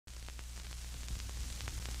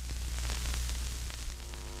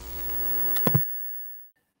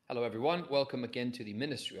Hello, everyone. Welcome again to the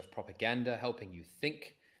Ministry of Propaganda, helping you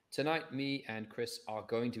think. Tonight, me and Chris are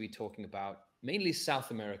going to be talking about mainly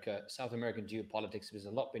South America, South American geopolitics. There's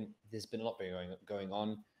been a lot going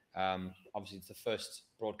on. Obviously, it's the first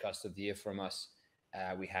broadcast of the year from us.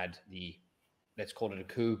 We had let's call it a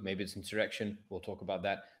coup. Maybe it's insurrection. We'll talk about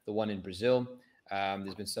that. The one in Brazil.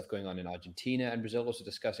 There's been stuff going on in Argentina and Brazil, also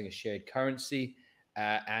discussing a shared currency,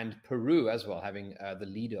 and Peru as well, having the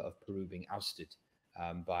leader of Peru being ousted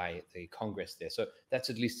by the Congress there. So that's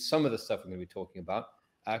at least some of the stuff we're going to be talking about.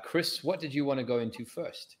 Chris, what did you want to go into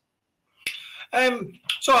first?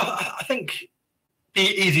 So I think the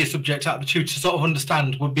easiest subject out of the two to sort of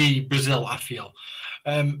understand would be Brazil, I feel.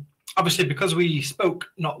 Obviously, because we spoke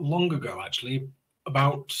not long ago, actually,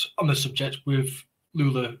 on the subject with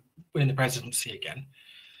Lula winning the presidency again.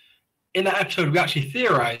 In that episode, we actually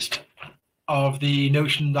theorized of the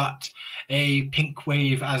notion that a pink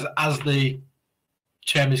wave, as the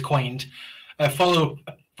term is coined,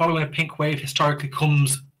 following a pink wave historically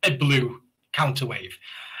comes a blue counter wave.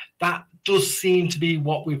 That does seem to be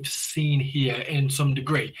what we've seen here in some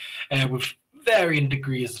degree, with varying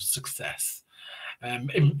degrees of success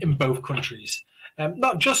in both countries.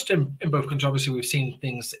 Not just in both countries. Obviously, we've seen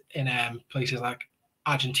things in places like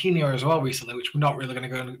Argentina as well recently, which we're not really going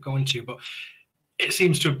to go into, but it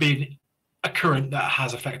seems to have been a current that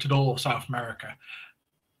has affected all of South America,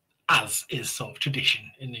 as is sort of tradition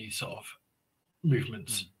in these sort of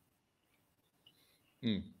movements.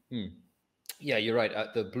 Yeah, you're right.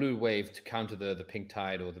 The blue wave to counter the pink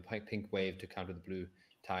tide, or the pink wave to counter the blue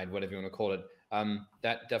tide, whatever you want to call it,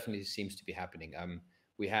 that definitely seems to be happening.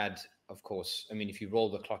 We had, of course, I mean, if you roll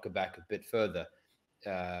the clock back a bit further,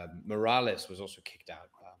 Morales was also kicked out,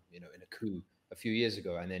 in a coup a few years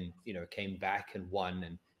ago, and then, came back and won,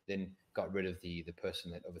 and then got rid of the person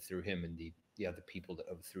that overthrew him and the other people that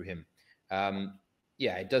overthrew him.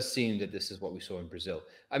 Yeah, it does seem that this is what we saw in Brazil.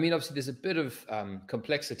 I mean, obviously, there's a bit of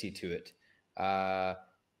complexity to it.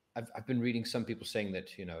 I've been reading some people saying that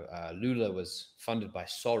Lula was funded by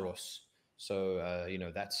Soros, so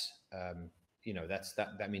that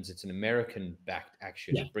means it's an American-backed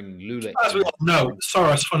action, yeah, bringing Lula. As we all know,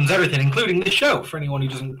 Soros funds everything, including the show. For anyone who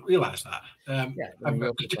doesn't realize that,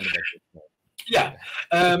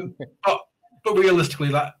 but realistically,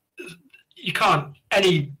 that you can't,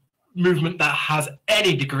 any movement that has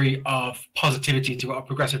any degree of positivity to it or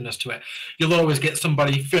progressiveness to it, you'll always get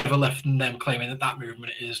somebody further left than them claiming that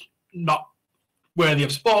movement is not worthy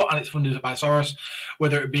of support and it's funded by Soros,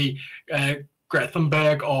 whether it be Greta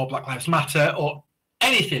Thunberg or Black Lives Matter or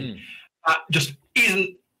anything that just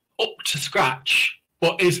isn't up to scratch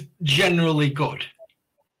but is generally good,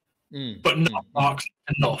 but not marks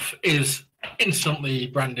enough, is instantly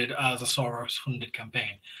branded as a Soros-funded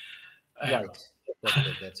campaign. Right.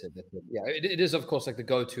 That's it. Yeah, it is, of course, like the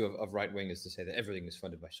go-to of right-wingers to say that everything is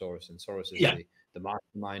funded by Soros, and Soros is the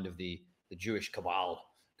mastermind of the Jewish cabal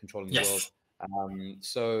controlling the world.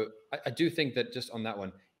 So I do think that just on that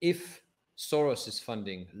one, if Soros is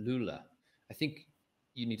funding Lula, I think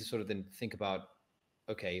you need to sort of then think about,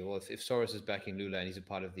 okay, well, if Soros is backing Lula and he's a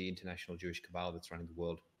part of the international Jewish cabal that's running the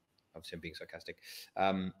world, obviously I'm being sarcastic,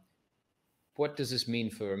 what does this mean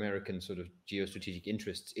for American sort of geostrategic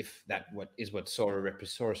interests, if what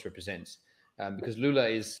Soros represents? Because Lula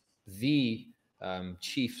is the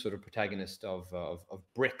chief sort of protagonist of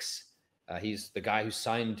BRICS. He's the guy who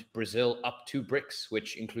signed Brazil up to BRICS,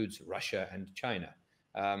 which includes Russia and China.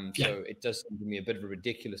 So it does seem to me a bit of a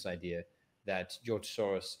ridiculous idea that George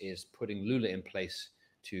Soros is putting Lula in place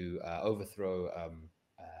to overthrow,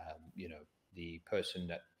 the person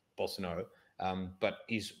that Bolsonaro, but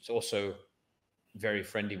he's also very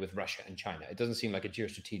friendly with Russia and China. It doesn't seem like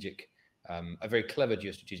a very clever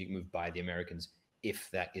geostrategic move by the Americans, if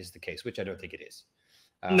that is the case, which I don't think it is.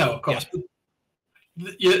 No, of course.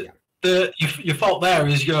 Yeah. Your fault there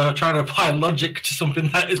is you're trying to apply logic to something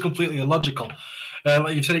that is completely illogical.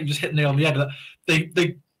 Like you said, you just hit the nail on the head.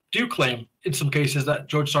 They do claim in some cases that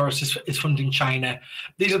George Soros is funding China.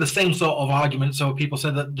 These are the same sort of arguments. So people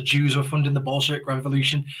said that the Jews were funding the Bolshevik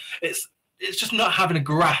Revolution. It's just not having a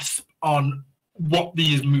grasp on what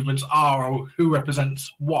these movements are or who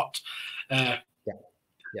represents what.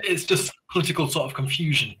 It's just political sort of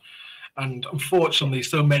confusion. And unfortunately,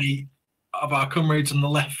 so many of our comrades on the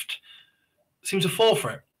left seem to fall for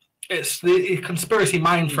it. It's the conspiracy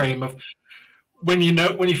mind frame of when you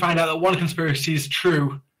find out that one conspiracy is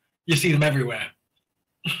true, you see them everywhere.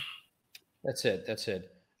 That's it.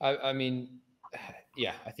 I mean,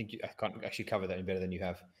 I think I can't actually cover that any better than you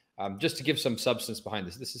have. Just to give some substance behind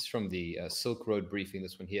this, this is from the Silk Road briefing,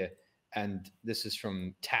 this one here, and this is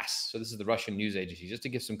from TASS. So this is the Russian news agency, just to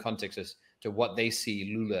give some context as what they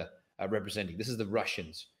see Lula representing. This is the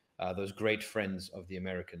Russians, those great friends of the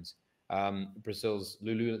Americans. Brazil's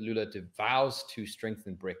Lula vows to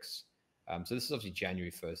strengthen BRICS. So this is obviously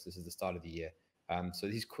January 1st. This is the start of the year. So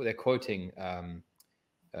they're quoting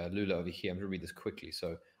Lula over here. I'm going to read this quickly.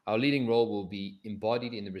 So our leading role will be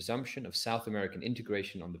embodied in the resumption of South American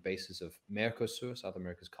integration on the basis of Mercosur, South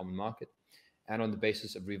America's common market, and on the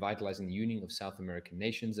basis of revitalizing the union of South American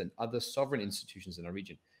nations and other sovereign institutions in our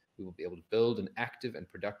region. We will be able to build an active and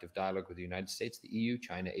productive dialogue with the United States, the EU,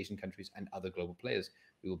 China, Asian countries, and other global players.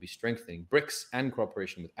 We will be strengthening BRICS and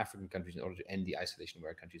cooperation with African countries in order to end the isolation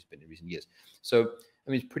where our countries have been in recent years. So,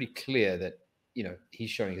 I mean, it's pretty clear that, you know, he's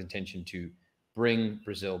showing his intention to bring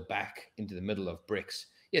Brazil back into the middle of BRICS.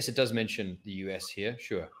 Yes, it does mention the US here,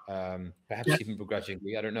 sure. Perhaps even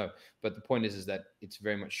begrudgingly, I don't know. But the point is that it's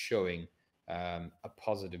very much showing a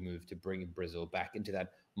positive move to bring Brazil back into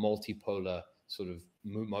that multipolar sort of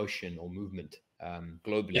motion or movement,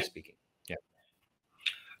 globally speaking. Yeah,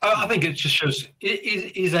 I think it just shows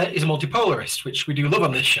he's a multipolarist, which we do love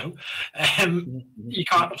on this show. You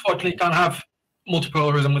unfortunately can't have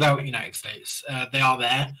multipolarism without the United States. They are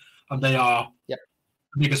there, and they are the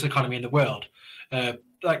biggest economy in the world.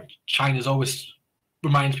 Like China's always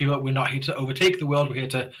reminds people that we're not here to overtake the world; we're here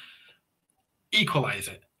to equalize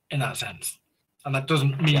it in that sense, and that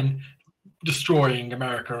doesn't mean destroying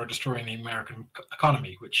America or destroying the American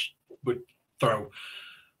economy, which would throw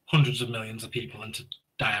hundreds of millions of people into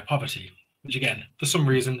dire poverty, which again, for some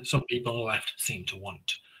reason, some people on the left seem to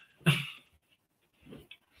want.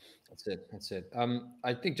 That's it.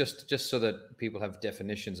 I think just so that people have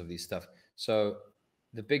definitions of these stuff. So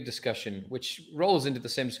the big discussion, which rolls into the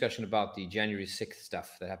same discussion about the January 6th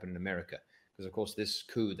stuff that happened in America, because of course this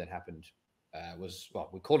coup that happened was, well,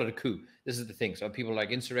 we call it a coup. This is the thing. So people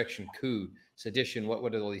like insurrection, coup, sedition,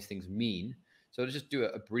 what do all these things mean? So let's just do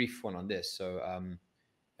a brief one on this. So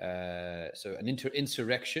so an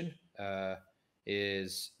insurrection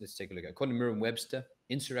is, let's take a look. According to Merriam-Webster,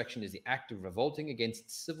 insurrection is the act of revolting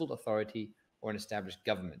against civil authority or an established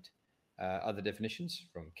government. Other definitions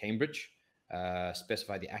from Cambridge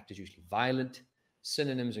specify the act is usually violent.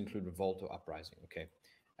 Synonyms include revolt or uprising. Okay.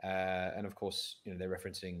 And of course, you know, they're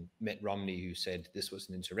referencing Mitt Romney, who said this was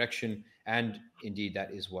an insurrection. And indeed,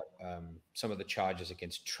 that is what some of the charges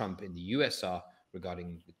against Trump in the US are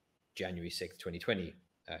regarding the January 6th, 2020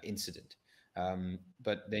 incident.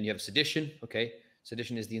 But then you have sedition. Okay.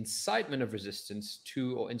 Sedition is the incitement of resistance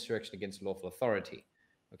to or insurrection against lawful authority.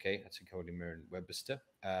 Okay. That's according to Merriam-Webster.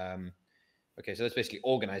 Okay. So that's basically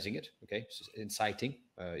organizing it. Okay. So inciting,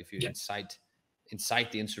 if you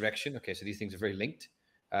incite the insurrection. Okay. So these things are very linked.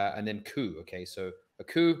 And then coup. Okay, so a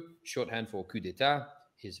coup, shorthand for coup d'etat,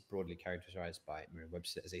 is broadly characterized by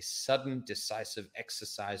Merriam-Webster as a sudden, decisive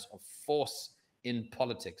exercise of force in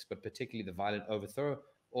politics, but particularly the violent overthrow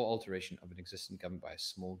or alteration of an existing government by a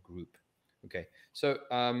small group. Okay, so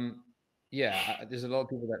there's a lot of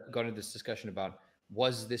people that got into this discussion about,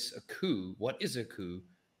 was this a coup? What is a coup?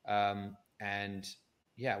 And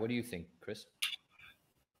yeah, what do you think, Chris?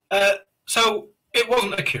 So it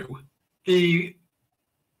wasn't a coup.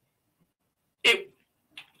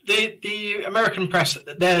 The American press,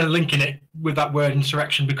 they're linking it with that word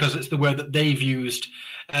insurrection because it's the word that they've used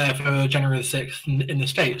for January the 6th in the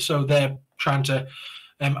States. So they're trying to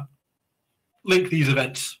link these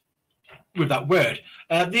events with that word.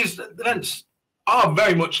 These events are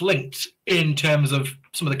very much linked in terms of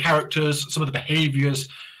some of the characters, some of the behaviors,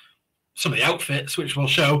 some of the outfits, which we'll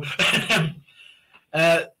show.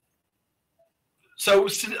 So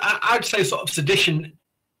I'd say sort of sedition.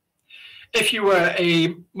 If you were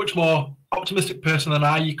a much more optimistic person than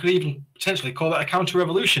I, you could even potentially call it a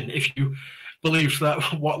counter-revolution if you believed that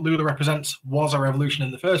what Lula represents was a revolution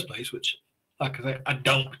in the first place, which, like I say, I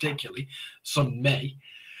don't particularly. Some may.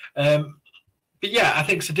 But yeah, I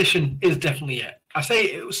think sedition is definitely it. I say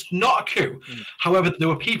it was not a coup. However, there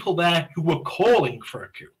were people there who were calling for a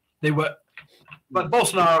coup. They were, but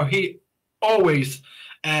Bolsonaro, he always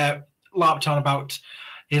larped on about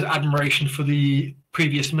his admiration for the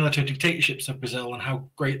previous military dictatorships of Brazil and how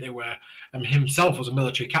great they were, and himself was a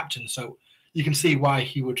military captain. So you can see why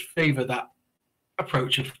he would favor that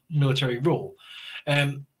approach of military rule.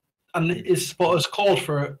 And his supporters called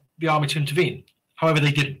for the army to intervene. However,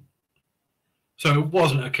 they didn't. So it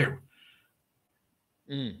wasn't a coup.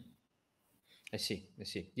 I see.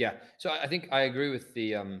 Yeah. So I think I agree with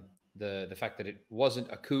the fact that it wasn't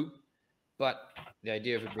a coup, but the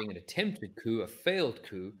idea of it being an attempted coup, a failed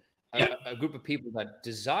coup, a group of people that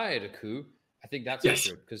desired a coup, I think that's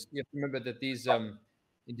accurate, because you have to remember that these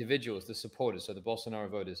individuals, the supporters, so the Bolsonaro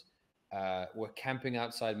voters, were camping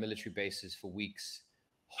outside military bases for weeks,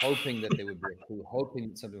 hoping that there would be a coup, hoping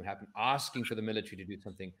that something would happen, asking for the military to do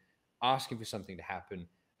something, asking for something to happen.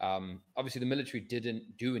 Obviously, the military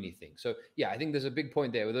didn't do anything. So, yeah, I think there's a big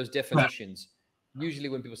point there with those definitions. Usually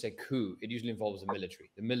when people say coup, it usually involves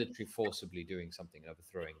the military forcibly doing something and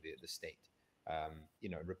overthrowing the state,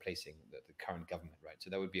 replacing the current government, right? So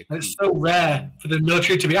that would be a coup. It's so rare for the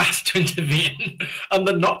military to be asked to intervene and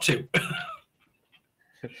then not to.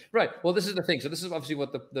 Right. Well, this is the thing. So this is obviously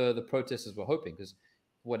what the protesters were hoping, because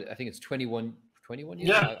I think it's 21 years.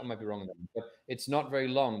 Yeah. I might be wrong on that, but it's not very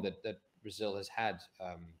long that Brazil has had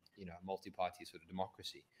a multi-party sort of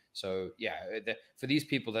democracy. So yeah, for these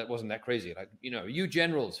people that wasn't that crazy. Like, you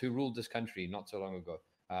generals who ruled this country not so long ago,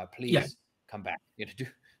 please come back.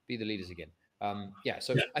 Be the leaders again.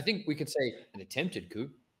 So I think we could say an attempted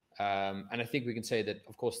coup. And I think we can say that,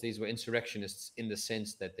 of course, these were insurrectionists in the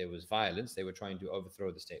sense that there was violence. They were trying to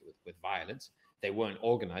overthrow the state with violence. They weren't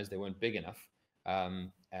organized. They weren't big enough. So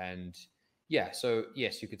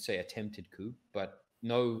yes, you could say attempted coup, but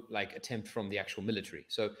no attempt from the actual military.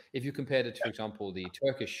 So if you compared it to, for example, the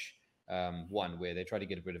Turkish one, where they tried to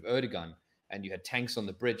get rid of Erdogan, and you had tanks on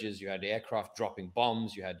the bridges, you had aircraft dropping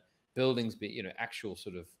bombs, you had buildings be, actual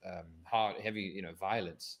sort of heavy,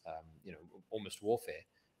 violence, almost warfare.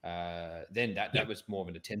 Then that was more of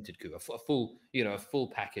an attempted coup, a full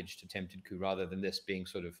packaged attempted coup, rather than this being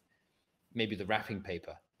sort of maybe the wrapping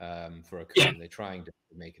paper for a coup. They're trying to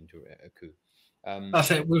make into a coup. That's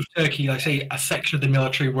it. With Turkey, like say, a section of the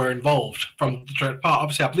military were involved from the part.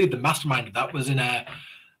 Obviously, I believe the mastermind of that was in America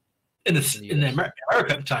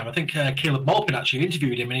at the time. I think Caleb Malpin actually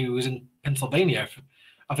interviewed him, and he was in Pennsylvania.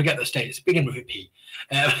 I forget the state. It's beginning with a P.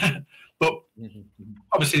 But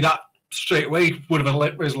obviously, that straight away would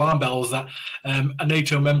have raised alarm bells that a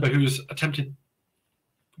NATO member who's attempted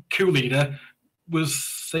coup leader was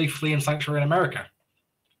safely in sanctuary in America.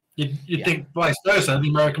 You'd think vice versa, the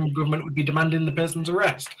American government would be demanding the person's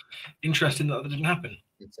arrest. Interesting that didn't happen.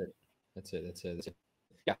 That's it.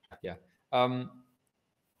 Yeah.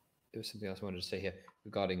 There was something else I wanted to say here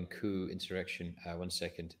regarding coup, insurrection. 1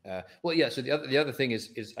 second. So the other thing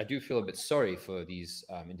is I do feel a bit sorry for these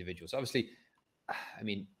individuals. Obviously, I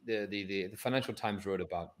mean, the Financial Times wrote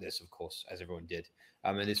about this, of course, as everyone did,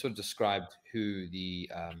 and they sort of described who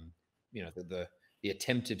the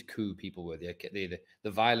attempted coup people were, the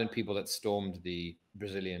violent people that stormed the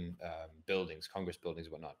Brazilian buildings, Congress buildings,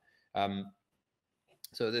 and whatnot.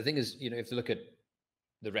 So the thing is, you have to look at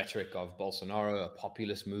the rhetoric of Bolsonaro, a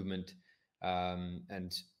populist movement,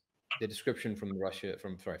 and the description from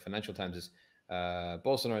Financial Times is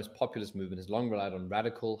Bolsonaro's populist movement has long relied on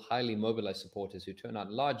radical, highly mobilized supporters who turn out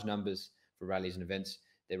in large numbers for rallies and events.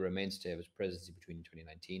 They were a mainstay of his presidency between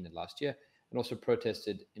 2019 and last year, and also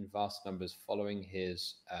protested in vast numbers following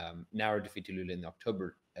his narrow defeat to Lula in the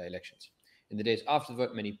October elections. In the days after the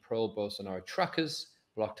vote, many pro-Bolsonaro truckers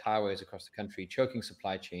blocked highways across the country, choking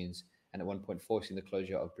supply chains, and at one point forcing the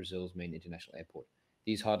closure of Brazil's main international airport.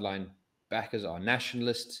 These hardline backers are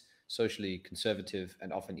nationalists, socially conservative,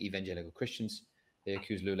 and often evangelical Christians. They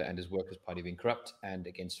accuse Lula and his Workers' Party of being corrupt and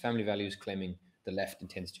against family values, claiming the left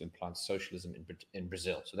intends to implant socialism in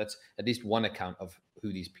Brazil. So that's at least one account of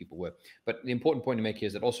who these people were. But the important point to make here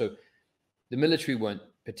is that also the military weren't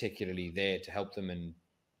particularly there to help them and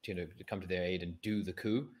to come to their aid and do the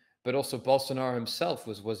coup. But also Bolsonaro himself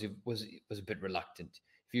was a bit reluctant.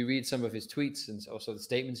 If you read some of his tweets and also the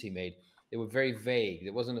statements he made, they were very vague.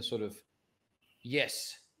 There wasn't a sort of,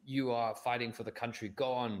 yes, you are fighting for the country,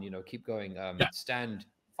 go on, keep going, stand,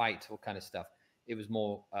 fight, all kind of stuff. It was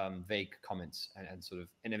more vague comments and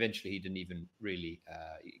eventually he didn't even really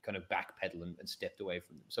kind of backpedal and stepped away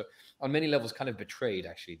from them. So on many levels kind of betrayed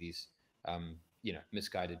actually these,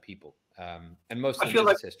 misguided people. And most of them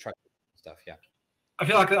says stuff. Yeah. I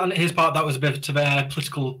feel like on his part, that was a bit of a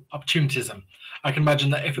political opportunism. I can imagine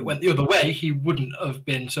that if it went the other way, he wouldn't have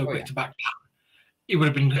been so quick to back down. He would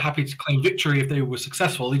have been happy to claim victory if they were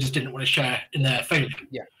successful. He just didn't want to share in their failure.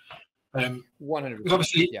 Yeah. 100%.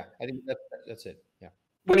 Obviously, yeah, I think that's it. Yeah.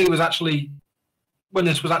 When the event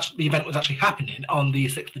was actually happening on the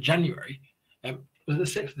 6th of January, was it the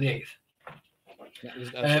 6th or the 8th? Yeah, it was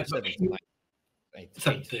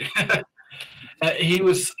 7th. He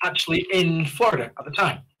was actually in Florida at the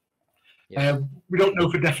time. Yeah. We don't know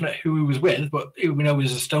for definite who he was with, but we know he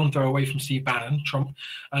was a stone throw away from Steve Bannon, Trump,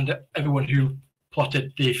 and everyone who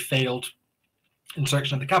plotted the failed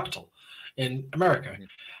insurrection at the Capitol in America.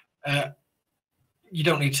 You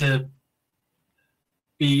don't need to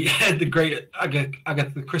be the great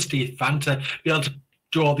Agatha Christie fan to be able to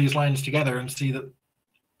draw these lines together and see that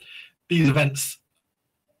these events,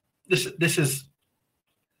 this is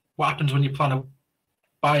what happens when you plan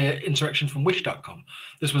buy an insurrection from wish.com.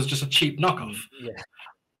 This was just a cheap knockoff. Yeah.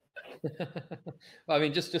 Well, I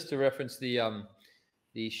mean, just to reference the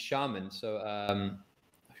shaman. So I'm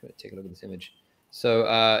going to take a look at this image. So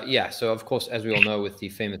yeah, so of course, as we all know, with the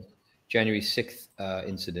famous January 6th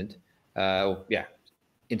incident,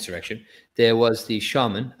 insurrection, there was the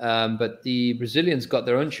shaman, but the Brazilians got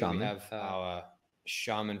their own shaman. We have our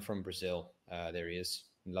shaman from Brazil. There he is,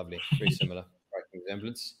 lovely, very similar, striking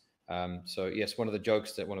resemblance. So yes, one of the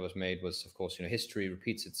jokes that one of us made was, of course, history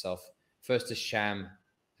repeats itself, first as sham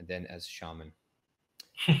and then as shaman.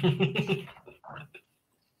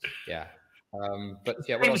 Yeah. But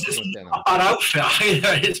yeah, what else is there now? An outfit.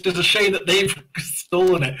 It's just a shame that they've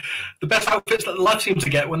stolen it. The best outfits that the left seems to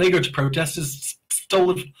get when they go to protest is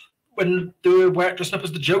stolen when they were dressed up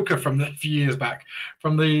as the Joker from a few years back,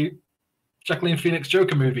 from the Jacqueline Phoenix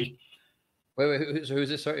Joker movie. Wait, so who's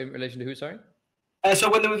this? Sorry, in relation to who? Sorry. So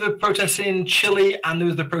when there was the protests in Chile and there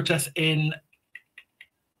was the protests in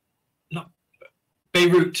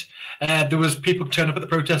Beirut, there was people turn up at the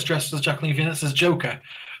protest dressed as Jacqueline Phoenix as Joker.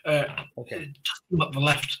 Okay.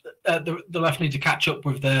 The left need to catch up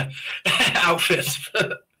with their outfits.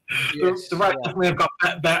 Yes, the right definitely have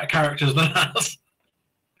got better characters than us.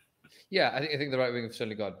 Yeah, I think the right wing have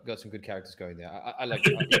certainly got some good characters going there. I like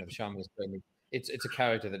the shaman is certainly it's a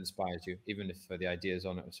character that inspires you, even if the ideas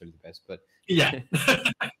on it are certainly the best. But yeah.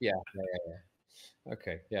 yeah.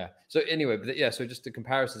 Okay, yeah. So anyway, but yeah, so just the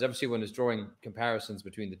comparisons. Obviously, one is drawing comparisons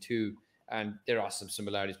between the two, and there are some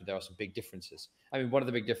similarities, but there are some big differences. I mean, one of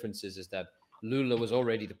the big differences is that Lula was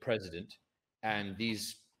already the president, and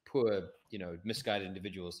these poor, misguided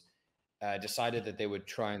individuals decided that they would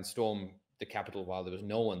try and storm the Capitol while there was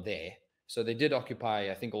no one there. So they did occupy,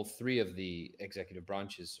 I think, all three of the executive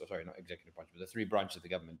branches, or sorry, not executive branches, but the three branches of the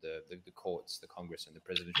government, the courts, the Congress, and the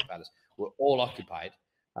presidential palace were all occupied.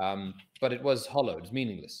 But it was hollow, it was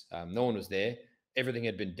meaningless. No one was there. Everything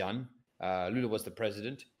had been done. Lula was the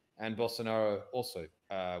president, and Bolsonaro also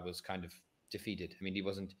was kind of defeated. I mean,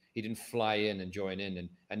 he didn't fly in and join in,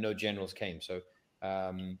 and no generals came. So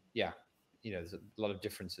yeah, there's a lot of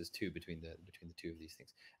differences too between the two of these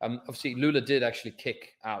things. Obviously, Lula did actually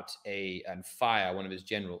kick out and fire one of his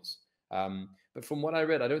generals. But from what I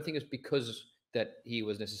read, I don't think it's because that he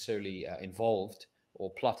was necessarily involved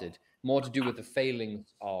or plotted. More to do with the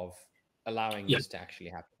failings of allowing this to actually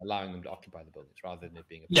happen, allowing them to occupy the buildings rather than it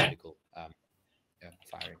being a political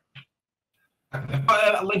firing. I've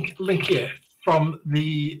got a link here from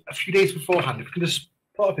a few days beforehand. If you can just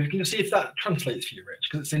pull up, if you can just see if that translates for you, Rich,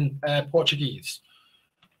 because it's in Portuguese.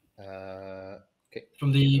 Okay.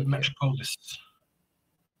 From the Metropolis.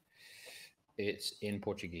 It's in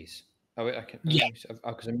Portuguese. Oh, wait, I can.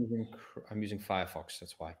 Because I'm using Firefox.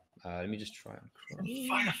 That's why. Let me just try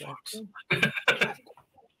Firefox.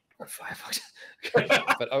 Firefox.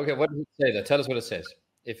 But okay, what does it say there? Tell us what it says.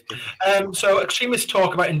 So extremists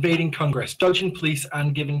talk about invading Congress, dodging police,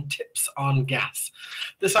 and giving tips on gas.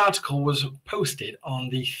 This article was posted on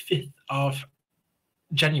the 5th of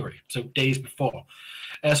January, so days before.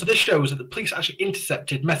 So this shows that the police actually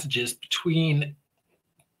intercepted messages between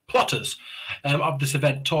plotters of this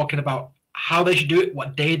event, talking about how they should do it,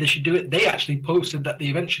 what day they should do it. They actually posted that the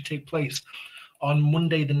event should take place on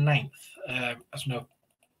Monday the 9th. As no,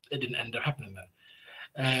 it didn't end up happening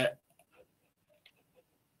then.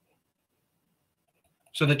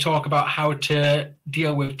 So they talk about how to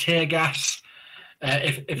deal with tear gas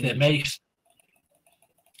if they're maced.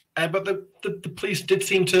 But the police did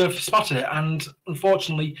seem to have spotted it, and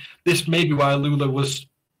unfortunately, this may be why Lula was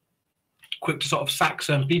quick to sort of sack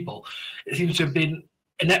certain people. It seems to have been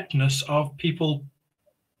ineptness of people,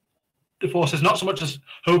 the forces, not so much as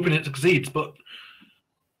hoping it succeeds, but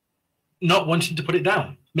not wanting to put it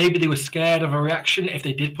down. Maybe they were scared of a reaction if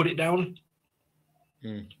they did put it down.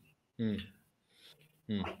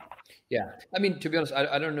 Yeah, I mean, to be honest,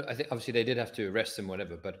 I don't know. I think obviously they did have to arrest him,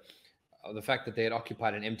 whatever, but the fact that they had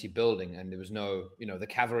occupied an empty building and there was no, the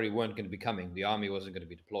cavalry weren't going to be coming, the army wasn't going to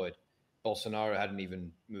be deployed, Bolsonaro hadn't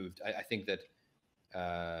even moved. I think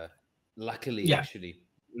that luckily, actually,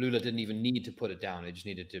 Lula didn't even need to put it down. They just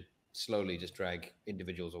needed to slowly just drag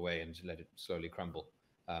individuals away and let it slowly crumble.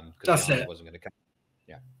 Because the army wasn't going to come.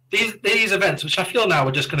 Yeah. These events, which I feel now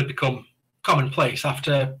are just going to become commonplace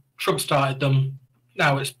after Trump started them.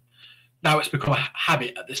 Now it's become a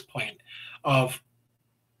habit at this point of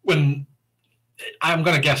when I'm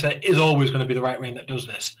going to guess it is always going to be the right wing that does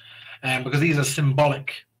this, because these are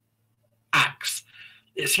symbolic acts.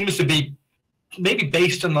 It seems to be maybe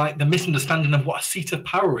based on like the misunderstanding of what a seat of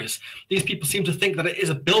power is. These people seem to think that it is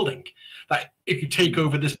a building. That if you take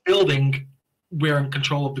over this building, we're in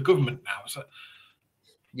control of the government now. So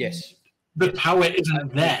yes, the power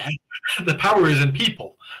isn't there. The power is in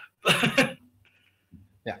people.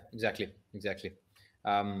 Yeah, exactly.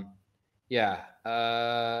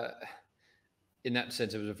 In that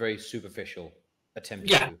sense, it was a very superficial attempt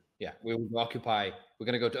to, we will occupy, we're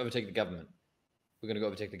going to go to overtake the government. We're going to go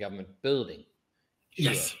overtake the government building.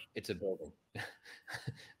 Sure, yes. It's a building.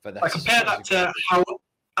 But I compare that to how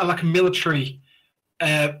like a military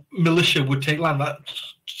militia would take land.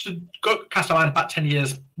 Cast our mind back 10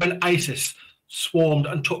 years when ISIS swarmed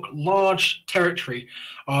and took large territory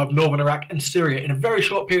of northern Iraq and Syria in a very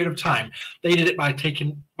short period of time. They did it by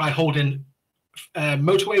holding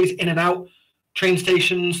motorways in and out, train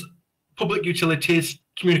stations, public utilities,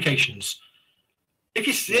 communications. If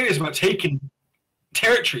you're serious about taking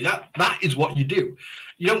territory, that is what you do.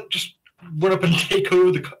 You don't just run up and take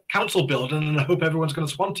over the council building and hope everyone's going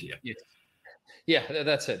to respond to you. Yeah,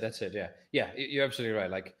 that's it. Yeah, you're absolutely right.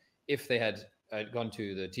 Like if they had gone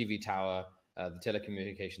to the TV tower, the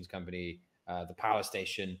telecommunications company, the power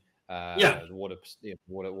station, the water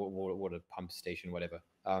pump station, whatever,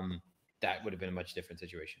 that would have been a much different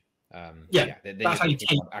situation. That's how you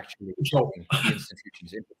take actually control the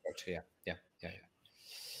institutions, infrastructure. Yeah.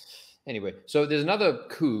 Anyway, so there's another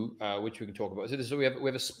coup which we can talk about. So we have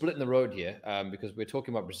a split in the road here because we're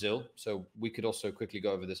talking about Brazil. So we could also quickly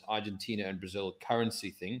go over this Argentina and Brazil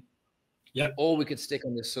currency thing. Yeah. Or we could stick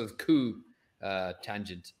on this sort of coup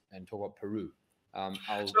tangent and talk about Peru.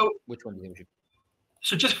 Which one do you think we should?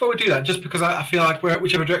 So just before we do that, just because I feel like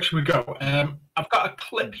whichever direction we go, I've got a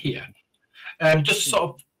clip here, just sort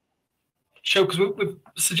of show, because we've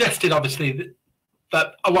suggested obviously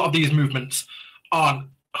that a lot of these movements aren't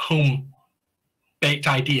home-baked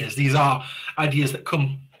ideas. These are ideas that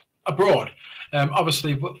come abroad.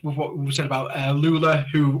 Obviously, with what we said about Lula,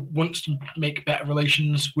 who wants to make better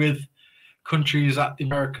relations with countries that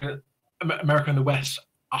America and the West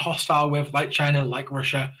are hostile with, like China, like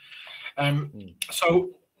Russia.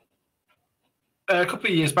 So a couple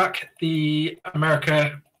of years back,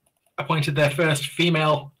 America appointed their first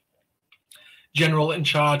female general in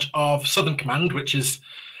charge of Southern Command, which is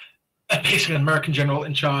basically an American general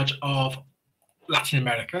in charge of Latin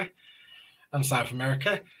America and South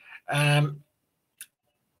America. And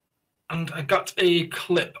I got a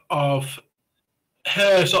clip of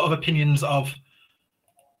her sort of opinions of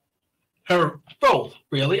her role,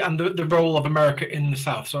 really, and the role of America in the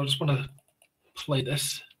South. So I just want to play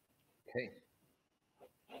this.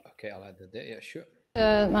 Okay, I'll add that there. Yeah, sure.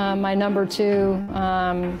 My number two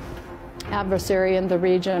adversary in the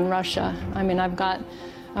region, Russia. I mean, I've got,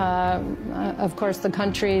 of course, the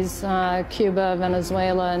countries, Cuba,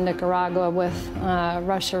 Venezuela, and Nicaragua with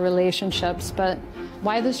Russia relationships. But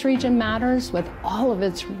why this region matters, with all of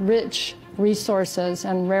its rich resources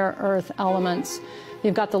and rare earth elements.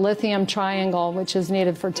 You've got the lithium triangle, which is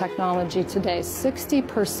needed for technology today.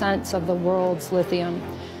 60% of the world's lithium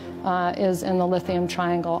is in the lithium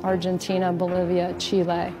triangle: Argentina, Bolivia,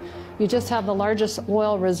 Chile. You just have the largest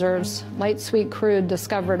oil reserves, light sweet crude,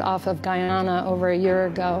 discovered off of Guyana over a year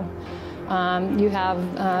ago. You have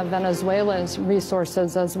Venezuela's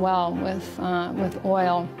resources as well, with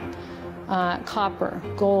oil, copper,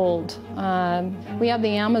 gold. We have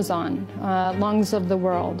the Amazon, lungs of the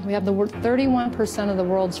world. We have 31% of the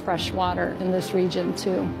world's fresh water in this region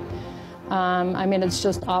too. I mean, it's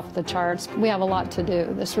just off the charts. We have a lot to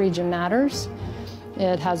do. This region matters.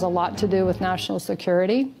 It has a lot to do with national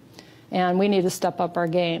security, and we need to step up our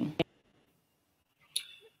game.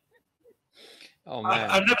 Oh, man.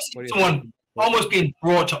 I've never seen someone almost being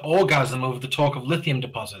brought to orgasm over the talk of lithium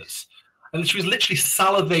deposits. And she was literally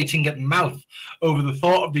salivating at mouth over the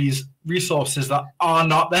thought of these resources that are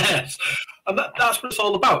not theirs. And that's what it's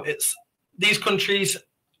all about. It's these countries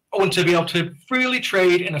want to be able to freely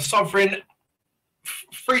trade in a sovereign,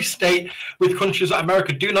 free state with countries that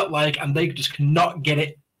America do not like, and they just cannot get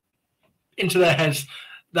it into their heads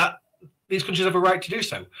that these countries have a right to do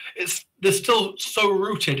so. They're still so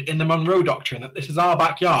rooted in the Monroe Doctrine that this is our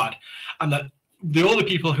backyard, and that the only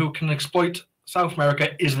people who can exploit South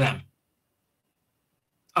America is them.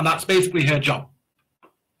 And that's basically her job,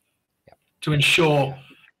 to ensure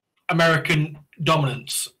American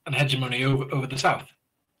dominance and hegemony over the South.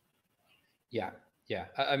 Yeah.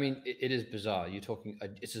 I mean, it is bizarre. You're talking,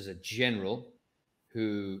 this is a general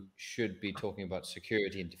who should be talking about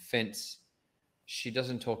security and defense. She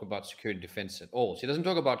doesn't talk about security and defense at all. She doesn't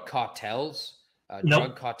talk about cartels,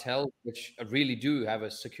 drug cartels, which really do have a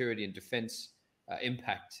security and defense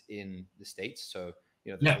impact in the States. So,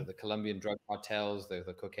 you know, the Colombian drug cartels,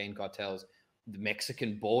 the cocaine cartels, the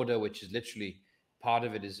Mexican border, which is literally part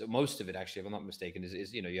of it, is most of it actually, if I'm not mistaken,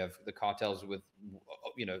 is you know, you have the cartels with,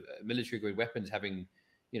 you know, military grade weapons having,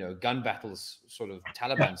 gun battles, sort of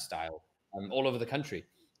Taliban style, all over the country.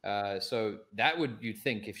 So that would, you'd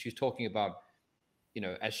think, if she's talking about,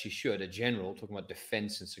 as she should, a general talking about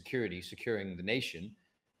defense and security, securing the nation,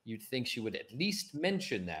 you'd think she would at least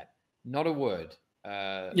mention that. Not a word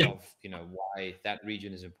of, why that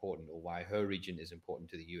region is important or why her region is important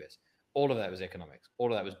to the US. All of that was economics.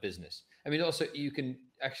 All of that was business. I mean, also, you can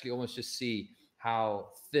actually almost just see how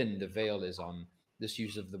thin the veil is on this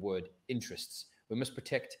use of the word interests. We must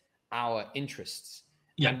protect our interests.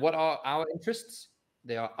 Yeah. And what are our interests?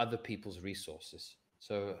 They are other people's resources.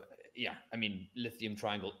 So, yeah, I mean, lithium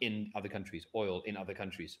triangle in other countries, oil in other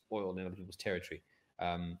countries, oil in other people's territory,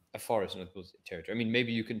 a forest in other people's territory. I mean,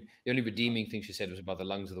 maybe the only redeeming thing she said was about the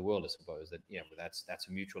lungs of the world, I suppose, that, that's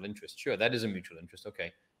a mutual interest. Sure, that is a mutual interest.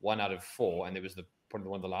 Okay, 1 out of 4, and it was probably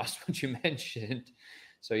one of the last ones you mentioned.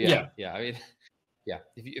 So, yeah, I mean, yeah,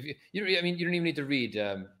 if you don't even need to read,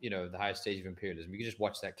 the highest stage of imperialism. You can just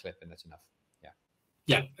watch that clip and that's enough.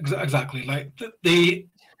 Yeah, exactly. Like the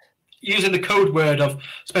using the code word of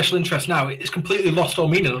special interest now, it's completely lost all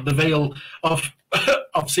meaning. The veil of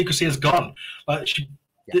secrecy is gone. Like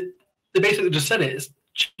they basically just said it.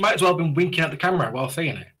 She might as well have been winking at the camera while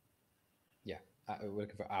saying it. Yeah, we're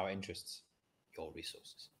looking for our interests, your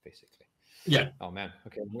resources, basically. Yeah. Oh man.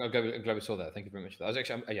 Okay. I'm glad we saw that. Thank you very much for that. I was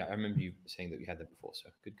actually, I remember you saying that we had that before. So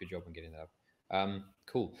good job on getting that up.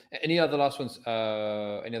 Cool. Any other last ones?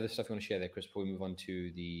 Any other stuff you want to share there, Chris, before we move on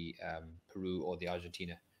to the Peru or the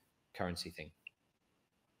Argentina currency thing?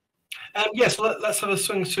 Yes, let's have a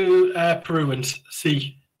swing to Peru and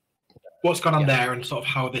see what's gone on there and sort of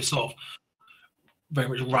how this sort of very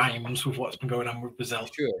much rhymes with what's been going on with Brazil.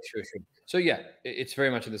 Sure. So yeah, it's very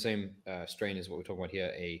much in the same strain as what we're talking about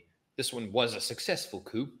here. This one was a successful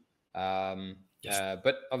coup. Yes.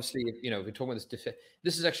 But obviously, we're talking about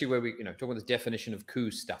this is actually where we, talk about this definition of coup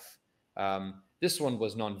stuff. This one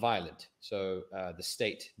was non-violent. So the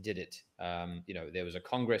state did it. There was a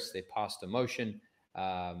Congress, they passed a motion.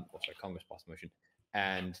 Congress passed a motion.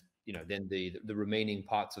 And, then the remaining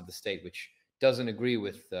parts of the state, which doesn't agree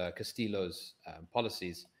with Castillo's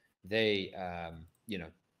policies, they,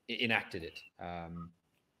 enacted it.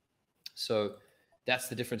 So that's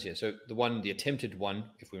the difference here. So the attempted one,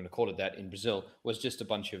 if we want to call it that, in Brazil was just a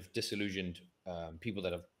bunch of disillusioned people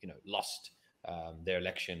that have, lost their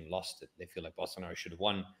election, lost it. They feel like Bolsonaro should have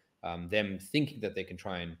won. Them thinking that they can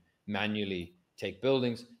try and manually take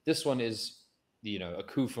buildings. This one is, a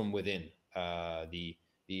coup from within, the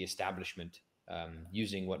establishment,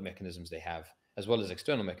 using what mechanisms they have, as well as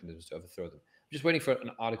external mechanisms to overthrow them. I'm just waiting for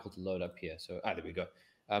an article to load up here. So there we go.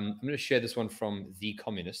 I'm going to share this one from The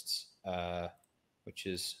Communists. Which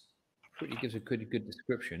gives a good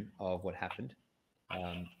description of what happened.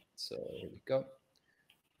 So here we go.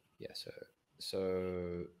 Yeah,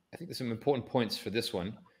 so I think there's some important points for this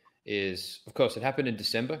one. Is, of course, it happened in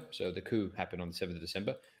December. So the coup happened on the 7th of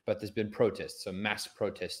December, but there's been protests, so mass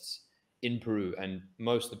protests in Peru, and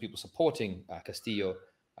most of the people supporting Castillo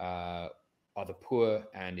are the poor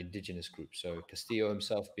and indigenous groups. So Castillo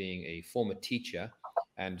himself being a former teacher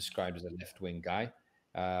and described as a left-wing guy.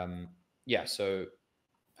 So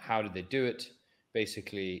how did they do it?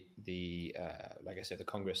 Basically, like I said, the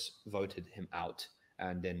Congress voted him out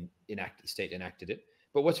and then the state enacted it.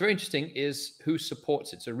 But what's very interesting is who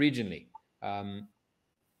supports it. So regionally,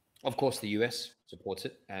 of course, the US supports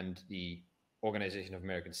it, and the Organization of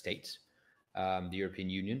American States, the European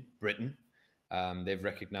Union, Britain, they've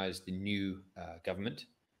recognized the new government,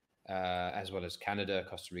 as well as Canada,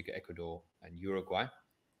 Costa Rica, Ecuador, and Uruguay.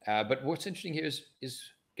 But what's interesting here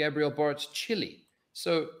is Gabriel Boric's Chile.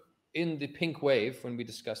 So in the pink wave, when we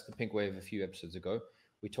discussed the pink wave a few episodes ago,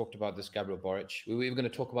 we talked about this Gabriel Boric. We were going to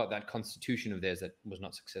talk about that constitution of theirs that was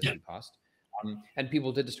not successfully passed. And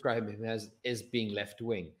people did describe him as being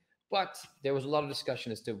left-wing. But there was a lot of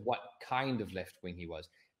discussion as to what kind of left-wing he was.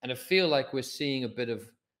 And I feel like we're seeing a bit of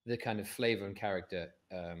the kind of flavor and character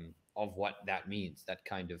of what that means, that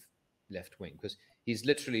kind of left-wing. Because he's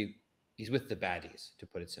with the baddies, to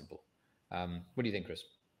put it simple. What do you think, Chris?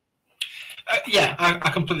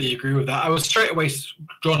 I completely agree with that. I was straight away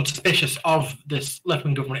drawn suspicious of this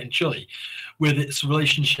left-wing government in Chile with its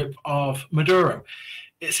relationship of Maduro.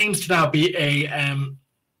 It seems to now be a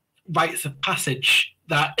rites of passage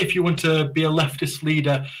that if you want to be a leftist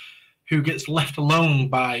leader who gets left alone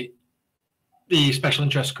by the special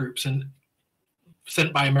interest groups and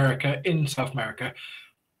sent by America in South America,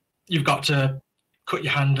 you've got to cut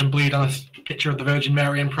your hand and bleed on a picture of the Virgin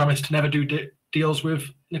Mary and promise to never do deals with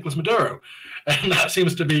Nicolas Maduro. And that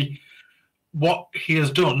seems to be what he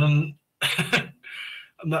has done.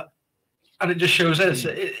 And it just shows us,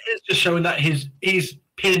 it's just showing that he's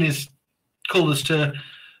pinning his colours to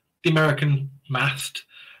the American mast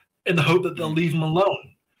in the hope that they'll leave him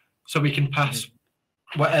alone so we can pass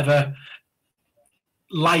whatever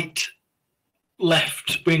light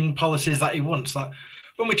left-wing policies that he wants. Like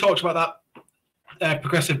when we talked about that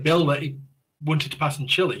progressive bill that he wanted to pass in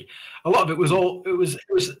Chile, a lot of it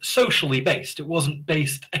was socially based. It wasn't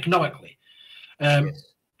based economically.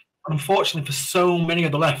 Unfortunately, for so many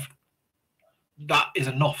of the left, that is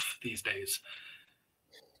enough these days.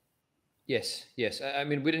 Yes. I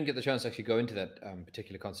mean, we didn't get the chance to actually go into that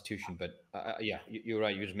particular constitution, but yeah, you're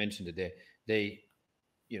right. You just mentioned it there.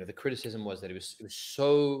 The criticism was that it was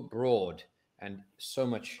so broad and so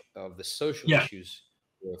much of the social issues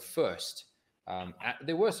were first.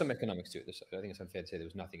 There were some economics to it. I think it's unfair to say there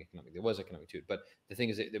was nothing economic. There was economic to it, but the thing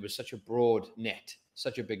is that there was such a broad net,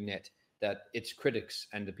 such a big net, that its critics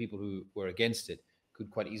and the people who were against it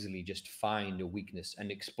could quite easily just find a weakness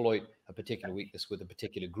and exploit a particular weakness with a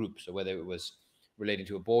particular group. So whether it was relating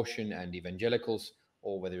to abortion and evangelicals,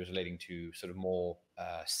 or whether it was relating to sort of more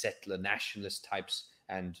settler nationalist types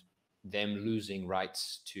and them losing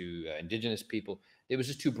rights to indigenous people, it was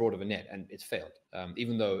just too broad of a net, and it's failed.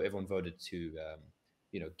 Even though everyone voted to,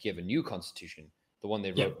 give a new constitution, the one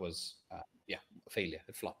they wrote was, a failure.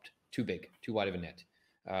 It flopped. Too big, too wide of a net.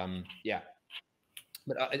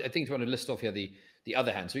 But I think you want to list off here the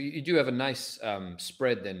other hand. So you do have a nice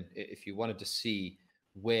spread then, if you wanted to see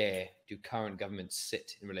where do current governments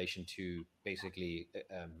sit in relation to basically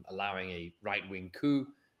allowing a right-wing coup,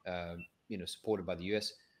 supported by the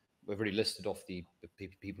US. We've already listed off the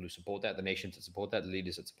people who support that, the nations that support that, the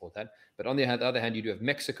leaders that support that. But on the other hand, you do have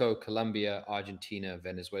Mexico, Colombia, Argentina,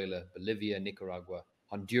 Venezuela, Bolivia, Nicaragua,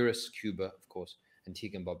 Honduras, Cuba, of course,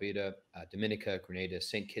 Antigua and Barbuda, Dominica, Grenada,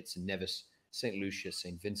 St. Kitts and Nevis, St. Lucia,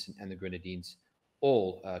 St. Vincent, and the Grenadines,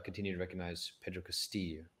 all continue to recognize Pedro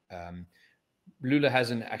Castillo. Lula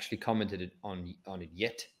hasn't actually commented on it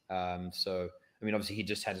yet. So, I mean, obviously he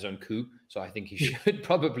just had his own coup, so I think he should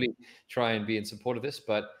probably try and be in support of this.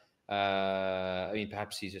 But I mean,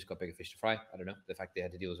 perhaps he's just got bigger fish to fry. I don't know. The fact they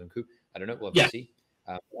had to deal with his own coup, I don't know. We'll have to see.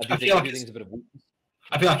 I think it's a bit of weakness.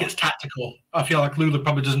 I feel like it's tactical. I feel like Lula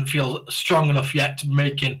probably doesn't feel strong enough yet to be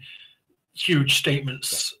making huge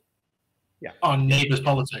statements on neighbors'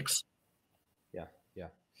 politics.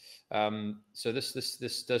 So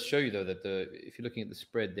this does show you though that if you're looking at the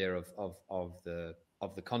spread there of the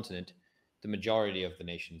continent, the majority of the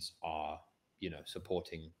nations are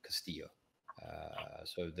supporting Castillo.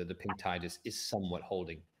 So the pink tide is somewhat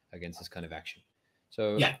holding against this kind of action.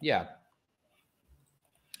 So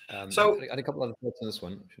so I had a couple other thoughts on this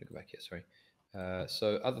one. I should go back here. Sorry.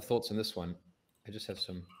 So other thoughts on this one. I just have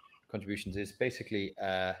some contributions. It's basically.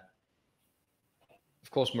 Of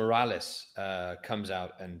course, Morales comes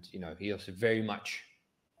out and, he also very much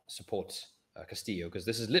supports Castillo, because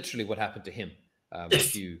this is literally what happened to him a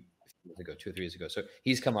few years ago, 2 or 3 years ago. So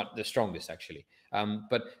he's come out the strongest, actually.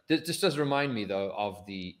 But this does remind me, though, of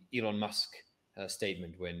the Elon Musk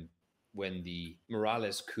statement when the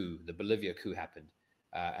Morales coup, the Bolivia coup happened,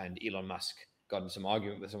 and Elon Musk got in some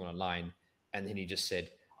argument with someone online, and then he just said,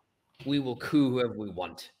 "We will coup whoever we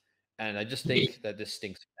want." And I just think that this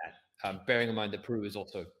stinks of that. Bearing in mind that Peru is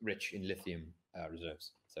also rich in lithium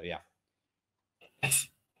reserves. So, yeah. Yes.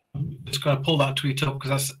 I'm just going to pull that tweet up because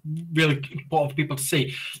that's really important for people to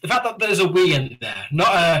see. The fact that there's a we in there,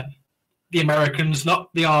 not the Americans, not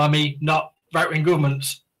the army, not right-wing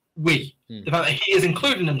governments, we. The fact that he is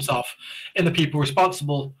including himself in the people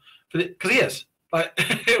responsible for it, because he is. Like,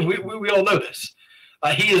 we all know this.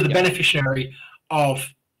 Like, he is the beneficiary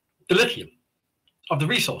of the lithium, of the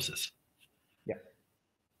resources.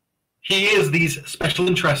 He is these special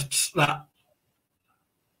interests that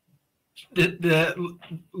the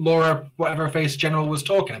Laura, whatever face general was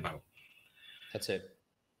talking about. That's it.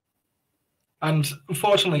 And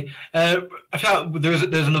unfortunately, I feel like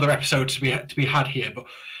there's another episode to be had here. But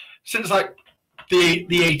since like the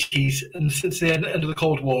 80s and since the end of the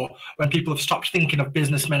Cold War, when people have stopped thinking of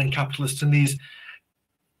businessmen and capitalists in these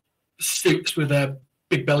suits with their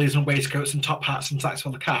big bellies and waistcoats and top hats and sacks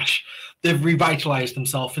full of cash, they've revitalized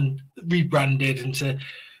themselves and rebranded into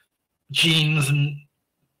jeans and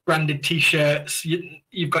branded T-shirts.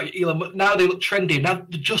 You've got your Elon. Now they look trendy. Now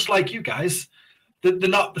they're just like you guys. They're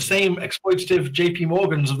not the same exploitative JP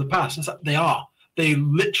Morgans of the past. They are. They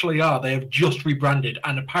literally are. They have just rebranded,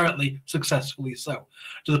 and apparently successfully so,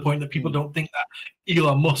 to the point that people don't think that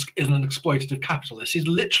Elon Musk isn't an exploitative capitalist. He's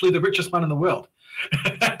literally the richest man in the world.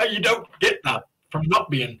 You don't get that from not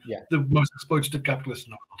being the most exploitative capitalist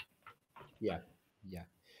in the world.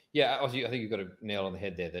 I think you've got a nail on the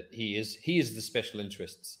head there, that he is the special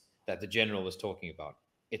interests that the general was talking about.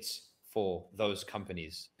 It's for those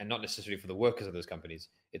companies and not necessarily for the workers of those companies.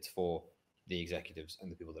 It's for the executives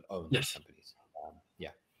and the people that own those companies. Yeah,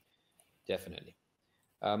 definitely.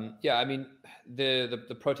 Yeah, I mean,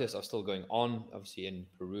 the protests are still going on. Obviously, in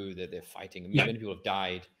Peru, they're fighting. I mean, many people have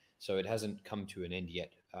died, so it hasn't come to an end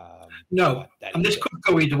yet. No, and this could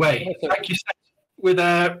go either way. Like you said, with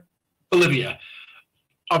Bolivia,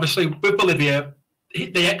 obviously with Bolivia,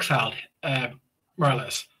 they exiled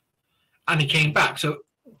Morales, and he came back. So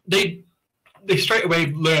they straight away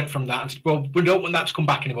learned from that and said, well, we don't want that to come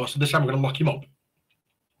back anymore, so this time we're going to lock him up.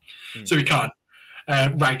 So he can't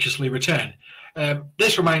righteously return.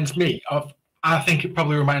 This reminds me of, I think it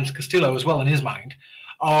probably reminds Castillo as well in his mind,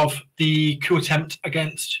 of the coup attempt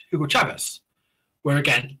against Hugo Chavez, where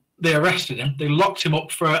again, they arrested him, they locked him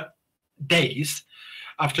up for days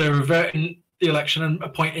after reverting the election and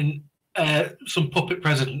appointing some puppet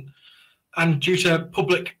president. And due to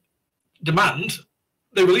public demand,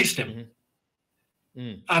 they released him.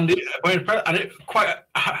 And it quite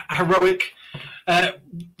a heroic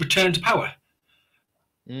return to power.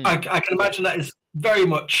 I can imagine that is very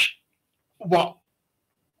much what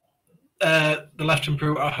the left in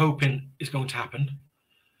Peru are hoping is going to happen.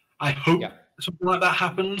 I hope something like that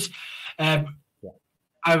happens.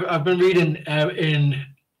 I've been reading in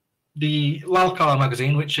the Lalcar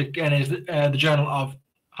magazine, which again is the journal of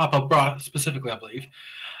Harper Bra specifically, I believe.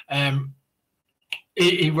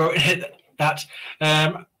 He wrote that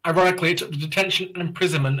ironically it took the detention and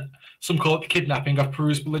imprisonment, some call it the kidnapping, of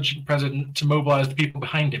Peru's belligerent president to mobilize the people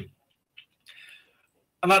behind him.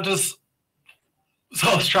 And that does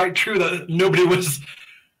sort of strike true that nobody was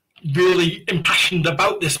really impassioned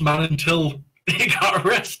about this man until he got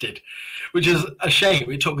arrested, which is a shame.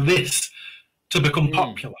 It took this to become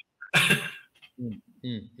popular.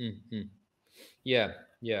 Yeah.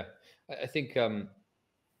 I think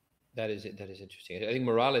that is interesting. I think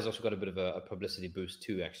Morales also got a bit of a publicity boost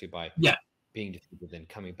too, actually, by being defeated and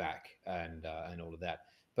coming back and all of that.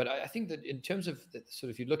 But I think that in terms of sort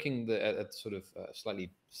of, if you're looking at sort of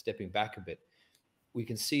slightly stepping back a bit, we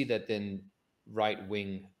can see that then right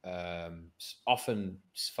wing, often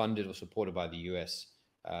funded or supported by the US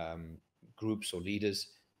groups or leaders,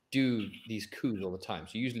 do these coups all the time.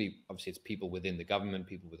 So usually, obviously, it's people within the government,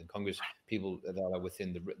 people within Congress, people that are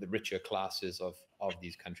within the richer classes of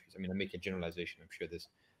these countries. I mean, I make a generalization. I'm sure there's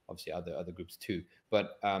obviously other groups too.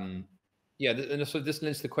 But and so this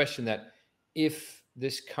lends to the question that if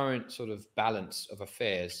this current sort of balance of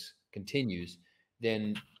affairs continues,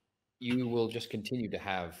 then you will just continue to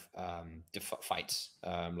have fights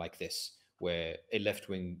like this, where a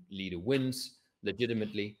left-wing leader wins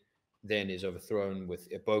legitimately, then is overthrown with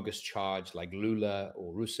a bogus charge like Lula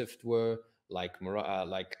or Rousseff were, like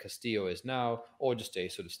Castillo is now, or just a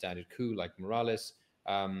sort of standard coup like Morales.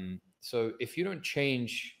 So if you don't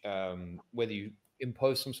change, whether you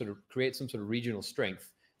impose create some sort of regional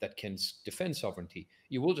strength that can defend sovereignty,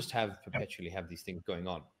 you will just perpetually have these things going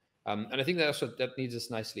on. And I think that leads us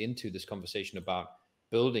nicely into this conversation about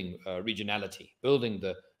building regionality, building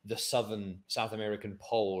the South American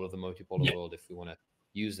pole of the multipolar world, if we want to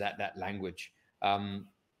use that language.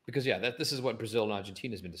 Because this is what Brazil and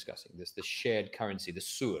Argentina has been discussing, this shared currency, the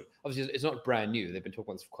SUR. Obviously, it's not brand new. They've been talking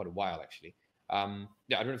about this for quite a while, actually. I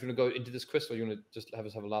don't know if you want to go into this, Chris, or you want to just have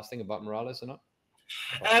us have a last thing about Morales or not?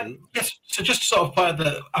 Yes, so just sort of part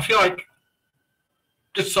of I feel like,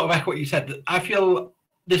 just sort of echo what you said, that I feel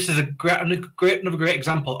this is another great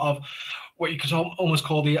example of what you could almost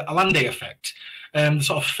call the Allende effect, the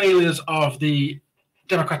sort of failures of the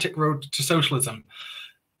democratic road to socialism.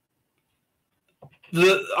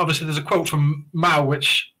 Obviously, there's a quote from Mao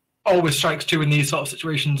which always strikes true in these sort of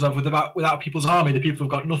situations of without people's army, the people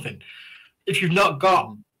have got nothing. If you've not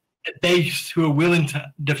got a base who are willing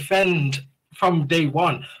to defend from day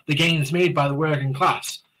one the gains made by the working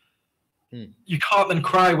class, you can't then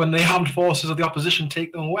cry when the armed forces of the opposition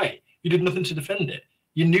take them away. You did nothing to defend it.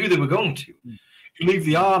 You knew they were going to. You leave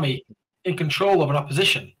the army in control of an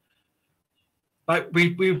opposition. Like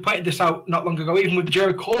we pointed this out not long ago, even with the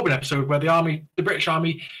Jerry Corbyn episode, where the British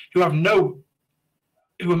army, who are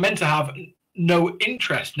meant to have no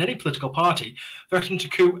interest in any political party, threatened to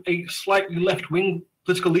coup a slightly left-wing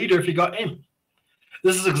political leader if he got in.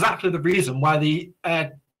 This is exactly the reason why the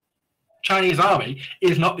Chinese army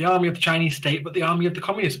is not the army of the Chinese state, but the army of the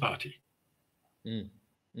Communist Party.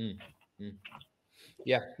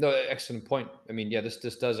 Yeah, no, excellent point. I mean, this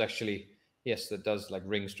does actually, yes, that does like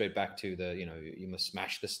ring straight back to the, you must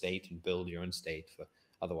smash the state and build your own state,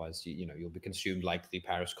 otherwise, you'll be consumed like the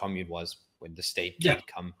Paris Commune was when the state did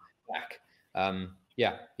come back.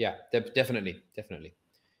 Definitely.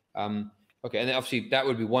 Okay, and then obviously that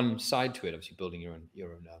would be one side to it. Obviously, building your own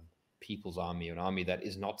people's army, an army that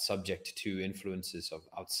is not subject to influences of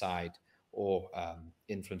outside or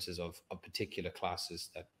influences of particular classes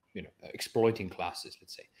that, exploiting classes,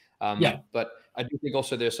 let's say. But I do think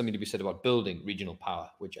also there's something to be said about building regional power,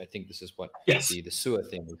 which I think this is what the sewer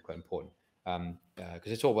thing is quite important.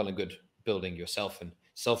 Because it's all well and good building yourself and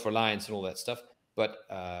self-reliance and all that stuff, but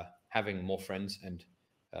having more friends and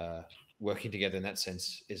working together in that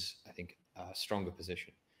sense is, I think, a stronger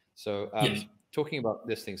position. So talking about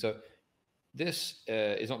this thing, so this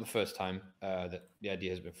is not the first time that the idea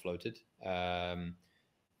has been floated.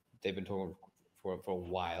 They've been talking for a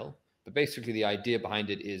while, but basically the idea behind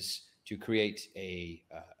it is to create a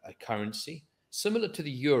currency similar to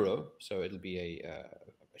the euro. So it'll be a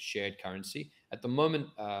shared currency. At the moment,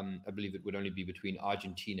 I believe it would only be between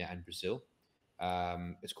Argentina and Brazil.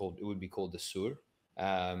 It would be called the SUR.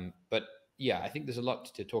 But yeah, I think there's a lot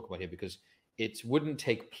to talk about here, because it wouldn't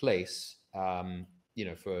take place,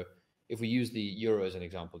 if we use the euro as an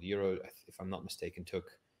example. The euro, if I'm not mistaken, took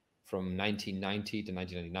from 1990 to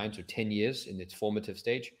 1999, so 10 years in its formative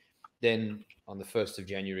stage. Then on the 1st of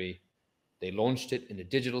January, they launched it in a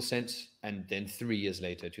digital sense. And then 3 years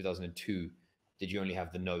later, 2002, did you only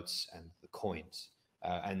have the notes and the coins.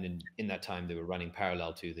 And in that time, they were running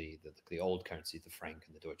parallel to the old currencies, the franc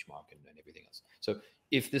and the Deutschmark and everything else. So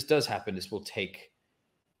if this does happen, this will take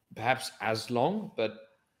perhaps as long, but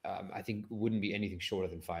I think it wouldn't be anything shorter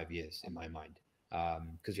than 5 years in my mind,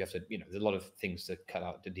 because you have to, there's a lot of things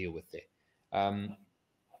to deal with there.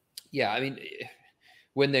 I mean,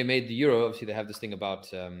 when they made the euro, obviously they have this thing about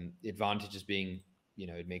the advantages being,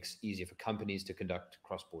 it makes it easier for companies to conduct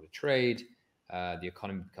cross-border trade. The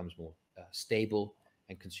economy becomes more stable,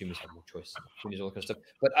 and consumers have more choice, all that kind of stuff.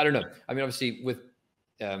 But I don't know. I mean, obviously with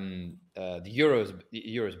the euro is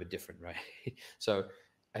a bit different, right? So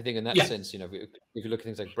I think in that sense, if you look at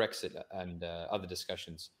things like Brexit and other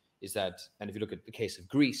discussions, and if you look at the case of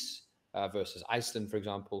Greece versus Iceland, for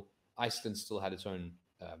example, Iceland still had its own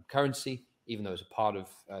currency, even though it was a part of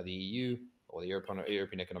the EU or the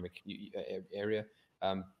European Economic Area.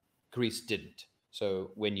 Greece didn't.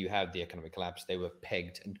 So when you had the economic collapse, they were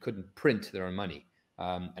pegged and couldn't print their own money,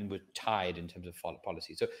 and were tied in terms of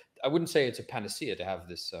policy. So I wouldn't say it's a panacea to have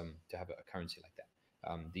this, to have a currency like that.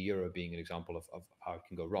 The euro being an example of how it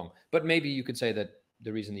can go wrong. But maybe you could say that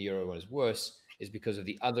the reason the euro is worse is because of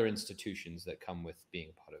the other institutions that come with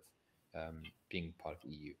being part of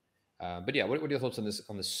EU. But yeah, what are your thoughts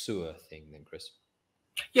on the sewer thing then, Chris?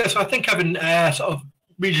 Yeah, so I think having sort of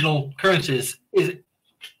regional currencies is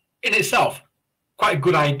in itself quite a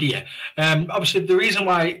good idea. Obviously, the reason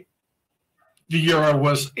why the euro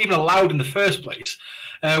was even allowed in the first place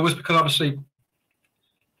was because obviously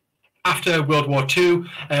after World War II,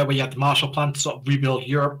 where you had the Marshall Plan to sort of rebuild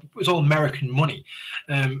Europe, it was all American money.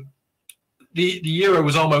 The euro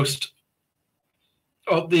was almost,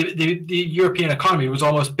 or the European economy was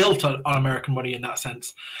almost built on American money in that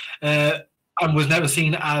sense, and was never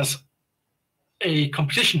seen as a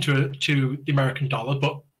competition to the American dollar,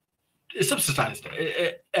 but it subsidized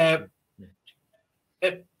it.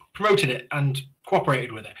 It promoted it and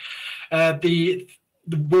cooperated with it.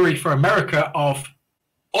 The worry for America of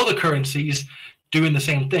other currencies doing the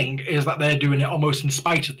same thing is that they're doing it almost in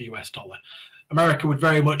spite of the US dollar. America would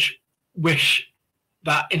very much wish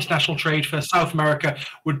that international trade for South America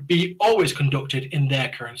would be always conducted in their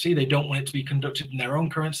currency. They don't want it to be conducted in their own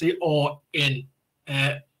currency or in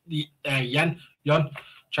the yuan,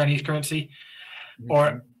 Chinese currency,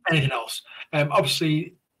 or anything else.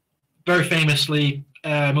 Obviously, very famously,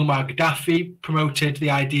 Muammar Gaddafi promoted the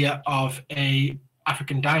idea of a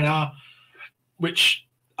African dinar, which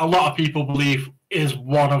a lot of people believe is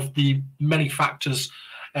one of the many factors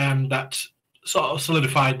that sort of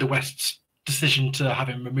solidified the West's decision to have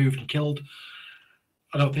him removed and killed.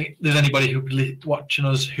 I don't think there's anybody watching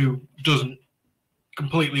us who doesn't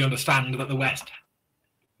completely understand that the West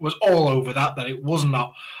was all over that it was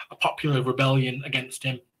not a popular rebellion against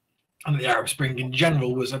him, and the Arab Spring in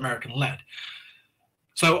general was American-led.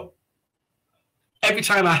 So every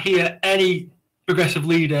time I hear any progressive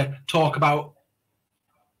leader talk about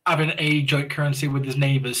having a joint currency with his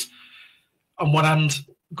neighbours, on one hand,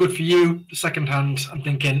 good for you. The second hand, I'm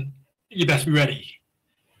thinking, you best be ready,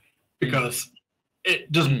 because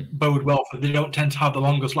it doesn't bode well for them. They don't tend to have the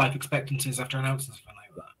longest life expectancies after announcing something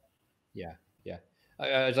like that. Yeah.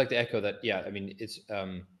 I'd like to echo that. Yeah, I mean, it's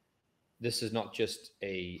this is not just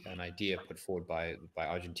an idea put forward by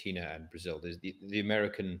Argentina and Brazil. There's the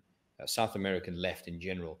American, South American left in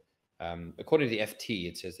general. According to the FT,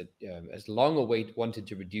 it says that as long wanted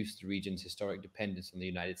to reduce the region's historic dependence on the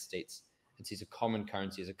United States and sees a common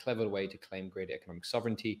currency as a clever way to claim greater economic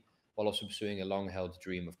sovereignty while also pursuing a long-held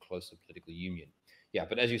dream of closer political union. Yeah,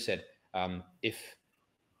 but as you said, if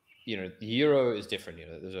the euro is different,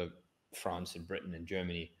 there's a France and Britain and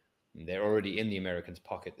Germany, and they're already in the Americans'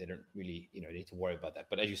 pocket. They don't really need to worry about that.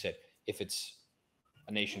 But as you said, if it's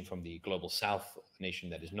a nation from the global south, a nation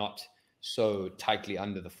that is not so tightly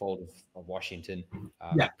under the fold of Washington,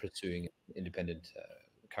 pursuing independent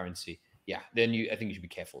currency, then I think you should be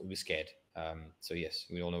careful. Be scared. So yes,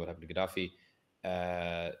 we all know what happened to Gaddafi.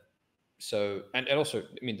 So and also,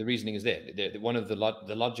 I mean, the reasoning is there. One of the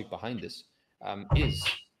logic behind this is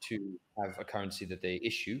to have a currency that they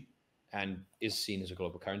issue and is seen as a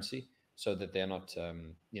global currency, so that they're not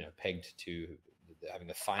pegged to having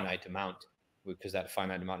a finite amount, because that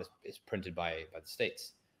finite amount is printed by the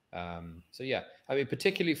states. So yeah, I mean,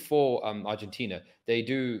 particularly for Argentina, they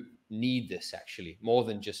do need this actually more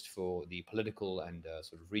than just for the political and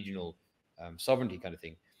sort of regional sovereignty kind of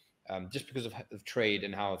thing, just because of trade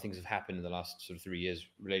and how things have happened in the last sort of 3 years,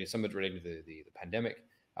 somewhat related to the pandemic.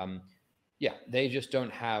 They just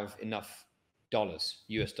don't have enough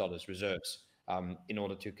US dollars reserves in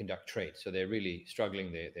order to conduct trade. So they're really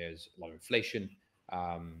struggling. There's a lot of inflation,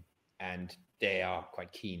 and they are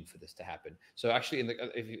quite keen for this to happen. So actually,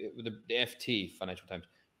 the FT, Financial Times,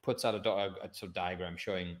 puts out a sort of diagram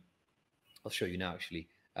showing, I'll show you now actually,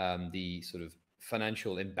 the sort of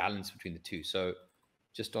financial imbalance between the two. So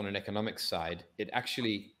just on an economic side, it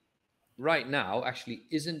actually, right now, actually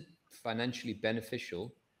isn't financially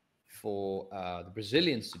beneficial for the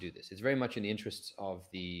Brazilians to do this. It's very much in the interests of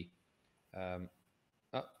the,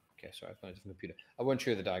 okay, sorry, I found a different computer. I won't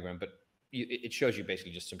show you the diagram, but it shows you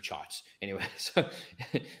basically just some charts anyway. So,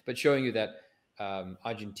 but showing you that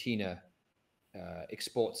Argentina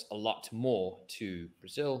exports a lot more to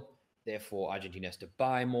Brazil. Therefore, Argentina has to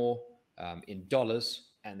buy more in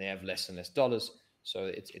dollars, and they have less and less dollars. So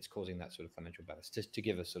it's causing that sort of financial balance, just to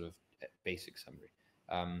give a sort of basic summary.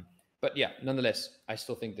 But yeah, nonetheless, I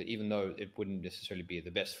still think that even though it wouldn't necessarily be the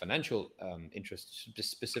best financial interest,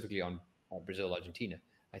 specifically on Brazil, Argentina,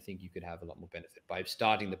 I think you could have a lot more benefit by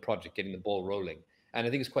starting the project, getting the ball rolling. And I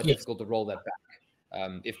think it's quite difficult to roll that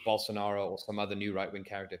back. If Bolsonaro or some other new right-wing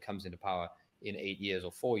character comes into power in 8 years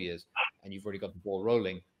or 4 years, and you've already got the ball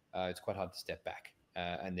rolling, it's quite hard to step back.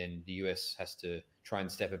 And then the US has to try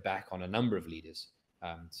and step it back on a number of leaders.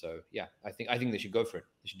 So yeah, I think they should go for it.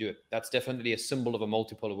 They should do it. That's definitely a symbol of a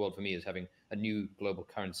multipolar world for me, is having a new global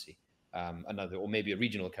currency, another, or maybe a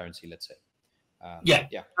regional currency, let's say.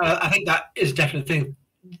 I think that is definitely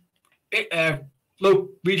a thing. Low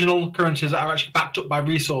regional currencies are actually backed up by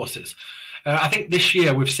resources. I think this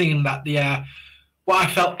year we've seen that what I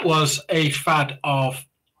felt was a fad of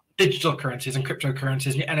digital currencies and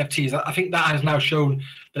cryptocurrencies and NFTs. I think that has now shown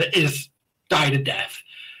that it is died a death.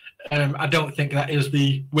 I don't think that is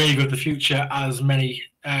the wave of the future, as many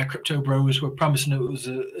crypto bros were promising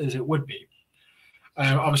as it would be.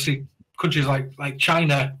 Obviously, countries like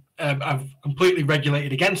China have completely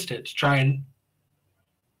regulated against it to try and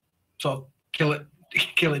sort of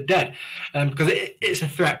kill it dead, because it's a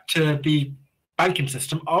threat to the banking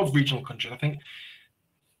system of regional countries. I think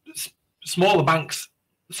smaller banks,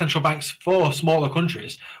 central banks for smaller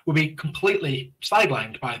countries, will be completely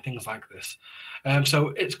sidelined by things like this. So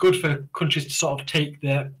it's good for countries to sort of take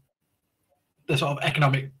the sort of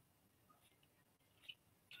economic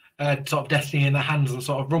sort of destiny in their hands and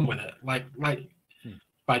sort of run with it, like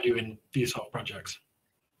by doing these sort of projects.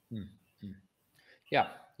 Yeah.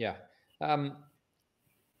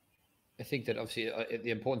 I think that obviously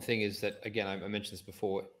the important thing is that, again, I mentioned this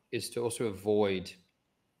before, is to also avoid.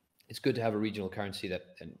 It's good to have a regional currency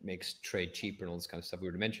that makes trade cheaper and all this kind of stuff we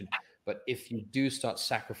already mentioned. But if you do start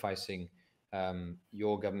sacrificing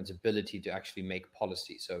your government's ability to actually make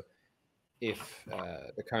policy, so if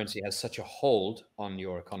the currency has such a hold on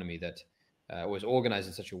your economy that or is organized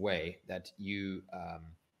in such a way that you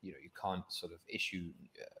can't sort of issue,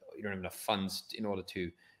 you don't have enough funds in order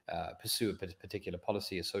to pursue a particular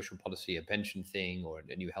policy, a social policy, a pension thing, or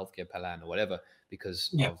a new healthcare plan or whatever,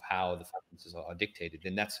 because of how the finances are dictated,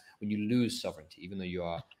 then that's when you lose sovereignty, even though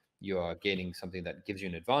you are gaining something that gives you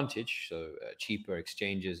an advantage, so cheaper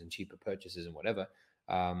exchanges and cheaper purchases and whatever,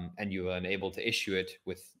 and you are unable to issue it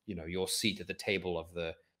with your seat at the table of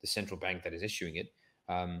the central bank that is issuing it.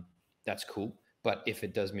 That's cool. But if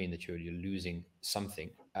it does mean that you're losing something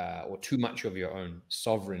or too much of your own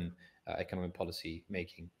sovereign economic policy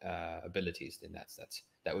making abilities, then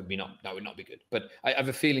that would not be good. But I have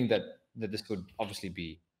a feeling that this would obviously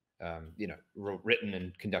be written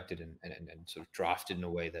and conducted and sort of drafted in a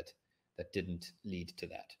way that didn't lead to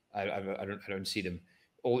that. I don't see them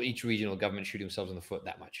or each regional government shooting themselves in the foot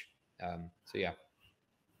that much. So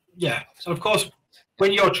yeah. So of course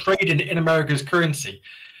when you're trading in America's currency,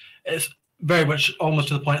 it's very much almost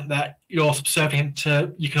to the point that you're subservient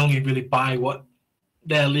to, you can only really buy what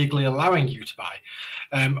they're legally allowing you to buy.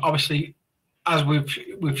 Obviously, as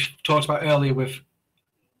we've talked about earlier, with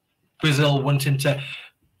Brazil wanting to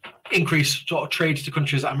increase sort of trade to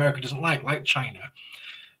countries that America doesn't like China,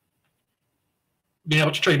 being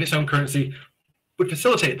able to trade in its own currency would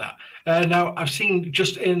facilitate that. Now, I've seen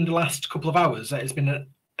just in the last couple of hours that it's been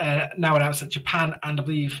now announced that Japan and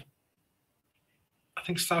I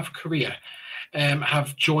think South Korea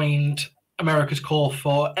have joined America's call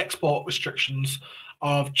for export restrictions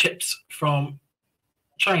of chips from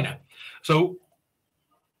China. So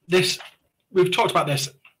we've talked about this,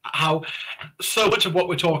 how so much of what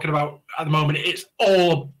we're talking about at the moment, it's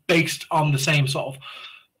all based on the same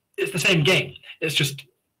it's the same game. It's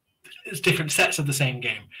different sets of the same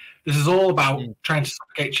game. This is all about trying to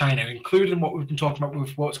suffocate China, including what we've been talking about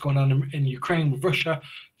with what's going on in Ukraine with Russia.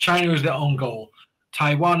 China is their own goal.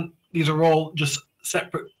 Taiwan, these are all just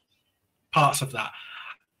separate parts of that.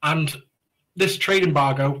 And this trade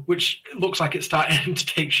embargo, which looks like it's starting to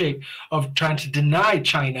take shape, of trying to deny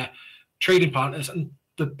China trading partners and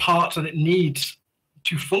the parts that it needs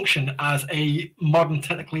to function as a modern,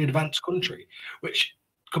 technically advanced country, which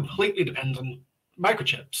completely depends on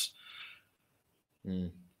microchips.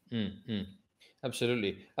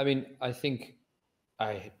 Absolutely. I mean, I think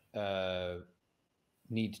I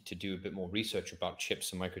need to do a bit more research about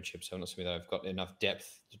chips and microchips. I'm not something that I've got enough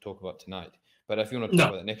depth to talk about tonight. But if you want to talk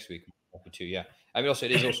about that next week, I'm happy to. Yeah. I mean, also,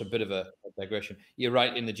 it is also a bit of a digression. You're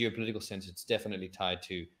right. In the geopolitical sense, it's definitely tied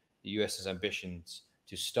to the US's ambitions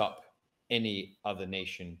to stop any other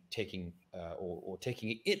nation taking or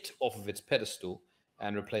taking it off of its pedestal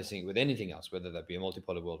and replacing it with anything else, whether that be a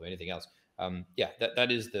multipolar world or anything else.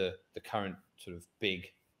 That is the current sort of big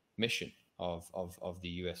mission of the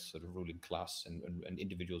US sort of ruling class and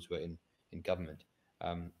individuals who are in government,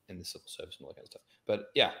 in the civil service and all that kind of stuff. But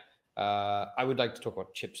yeah, I would like to talk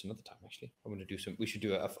about chips another time. Actually, I want to do we should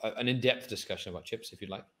do an in-depth discussion about chips if you'd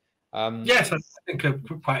like. Yes, I think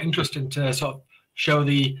quite interesting to sort of show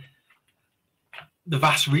the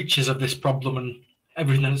vast reaches of this problem and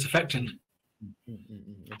everything that it's affecting.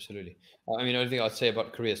 Absolutely. I mean, the only thing I'd say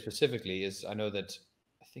about Korea specifically is I know that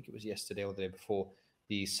I think it was yesterday or the day before,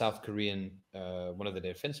 the South Korean, one of the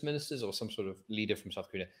defense ministers or some sort of leader from South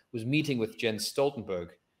Korea was meeting with Jens Stoltenberg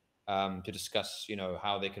to discuss,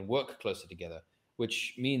 how they can work closer together,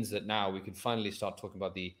 which means that now we can finally start talking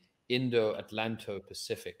about the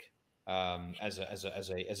Indo-Atlanto-Pacific as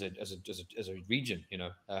a region,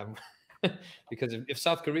 because if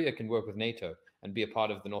South Korea can work with NATO and be a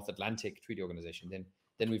part of the North Atlantic Treaty Organization,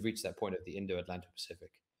 then we've reached that point of the Indo-Atlanto-Pacific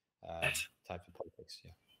type of politics.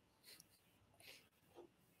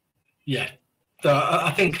 Yeah. So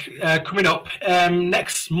I think coming up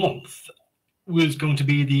next month was going to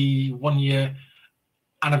be the 1-year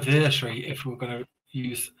anniversary, if we're going to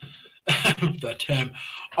use the term,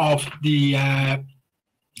 of the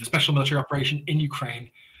special military operation in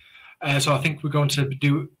Ukraine. So I think we're going to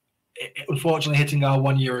do, unfortunately, hitting our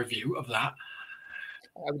 1-year review of that.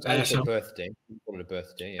 I would say birthday. We call it a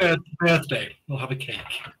birthday. Yeah. Birthday. We'll have a cake.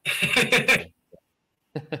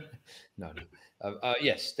 No.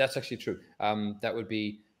 Yes, that's actually true. That would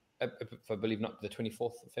be, if I believe, not the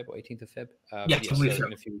 24th of Feb or 18th of Feb. Yes, so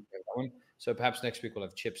in a few weeks, that one. So perhaps next week we'll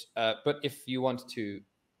have chips. But if you want to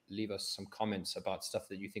leave us some comments about stuff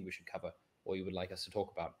that you think we should cover or you would like us to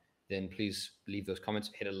talk about, then please leave those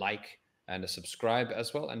comments, hit a like and a subscribe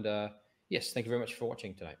as well. And yes, thank you very much for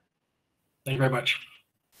watching tonight. Thank you very much.